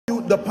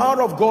the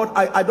power of God,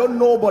 I don't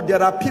know, but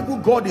there are people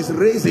God is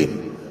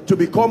raising to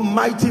become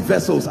mighty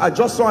vessels. I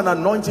just saw an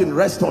anointing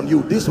rest on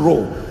you, this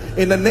row.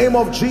 In the name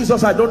of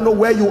Jesus, I don't know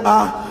where you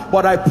are,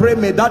 but I pray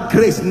may that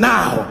grace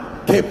now,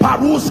 let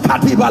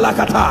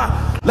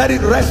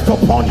it rest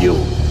upon you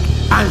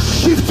and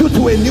shift you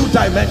to a new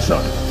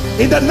dimension.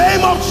 In the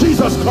name of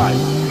Jesus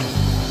Christ.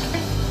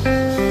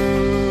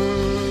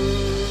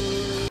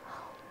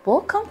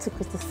 Welcome to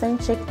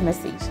Christocentric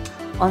Message.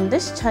 On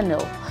this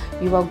channel,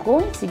 you are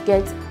going to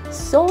get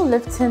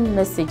soul-lifting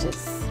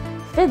messages,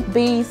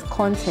 faith-based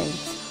content,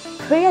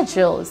 prayer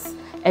drills,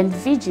 and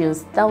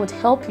videos that would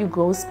help you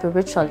grow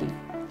spiritually.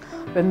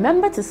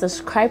 Remember to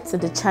subscribe to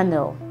the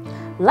channel,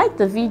 like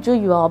the video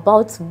you are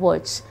about to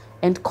watch,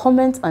 and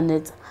comment on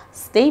it.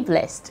 Stay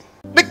blessed.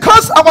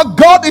 Because our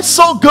God is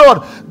so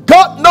good,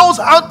 God knows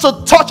how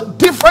to touch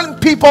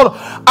different people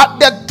at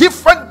their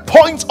different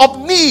points of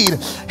need.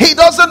 He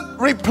doesn't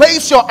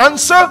replace your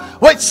answer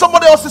with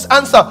somebody else's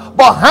answer.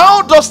 But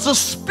how does the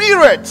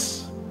Spirit?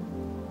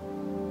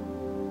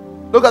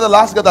 Look at the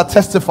last girl that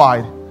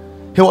testified.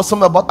 He was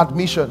something about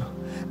admission.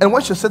 And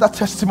when she said that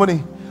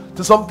testimony,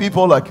 to some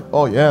people like,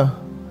 oh yeah.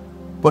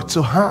 But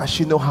to her,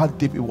 she knew how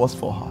deep it was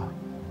for her.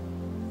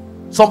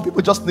 Some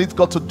people just need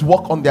God to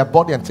work on their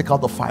body and take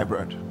out the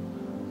fibroid.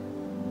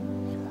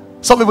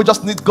 Some people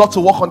just need God to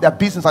work on their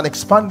business and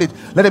expand it.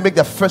 Let them make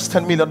their first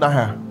 10 million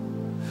naira.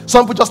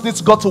 Some people just need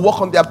God to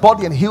work on their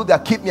body and heal their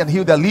kidney and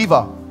heal their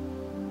liver.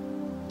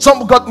 Some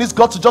people needs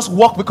God to just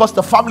work because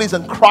the family is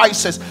in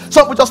crisis.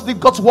 Some people just need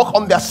God to work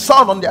on their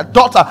son, on their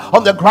daughter,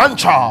 on their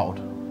grandchild.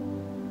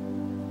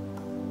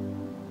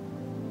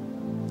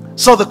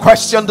 So the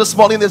question this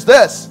morning is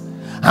this: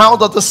 how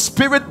does the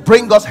Spirit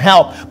bring us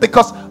help?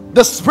 Because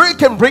the Spirit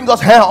can bring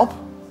us help,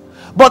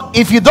 but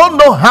if you don't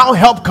know how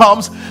help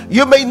comes,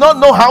 you may not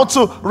know how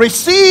to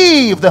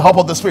receive the help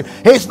of the Spirit.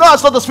 It's not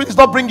as though the Spirit is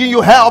not bringing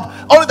you help,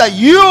 only that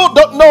you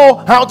don't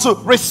know how to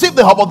receive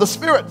the help of the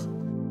Spirit.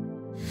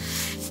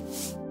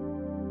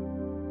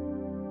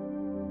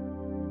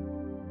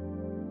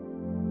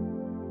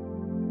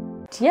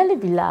 Dearly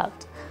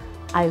beloved,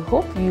 I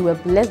hope you were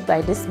blessed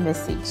by this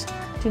message.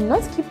 Do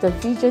not keep the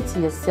video to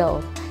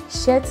yourself.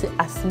 Share to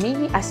as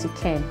many as you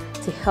can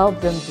to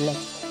help them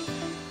bless.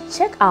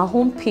 Check our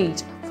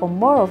homepage for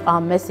more of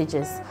our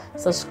messages.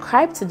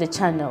 Subscribe to the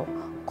channel,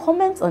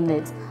 comment on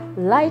it,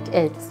 like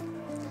it.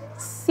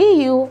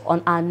 See you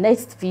on our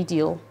next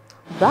video.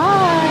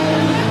 Bye.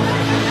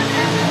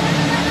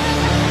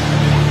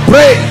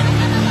 Pray,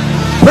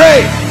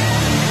 pray,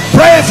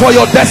 pray for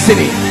your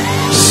destiny.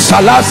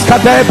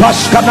 Salaskade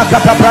bashkana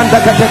kata branda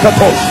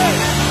katekatos.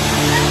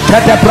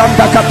 Kete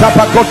branda kata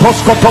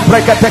pakotos koto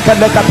brekateka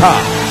lekata.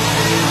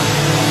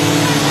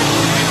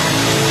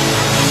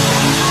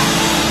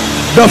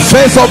 The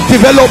phase of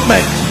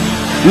development.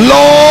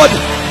 Lord,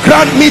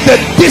 grant me the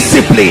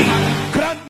discipline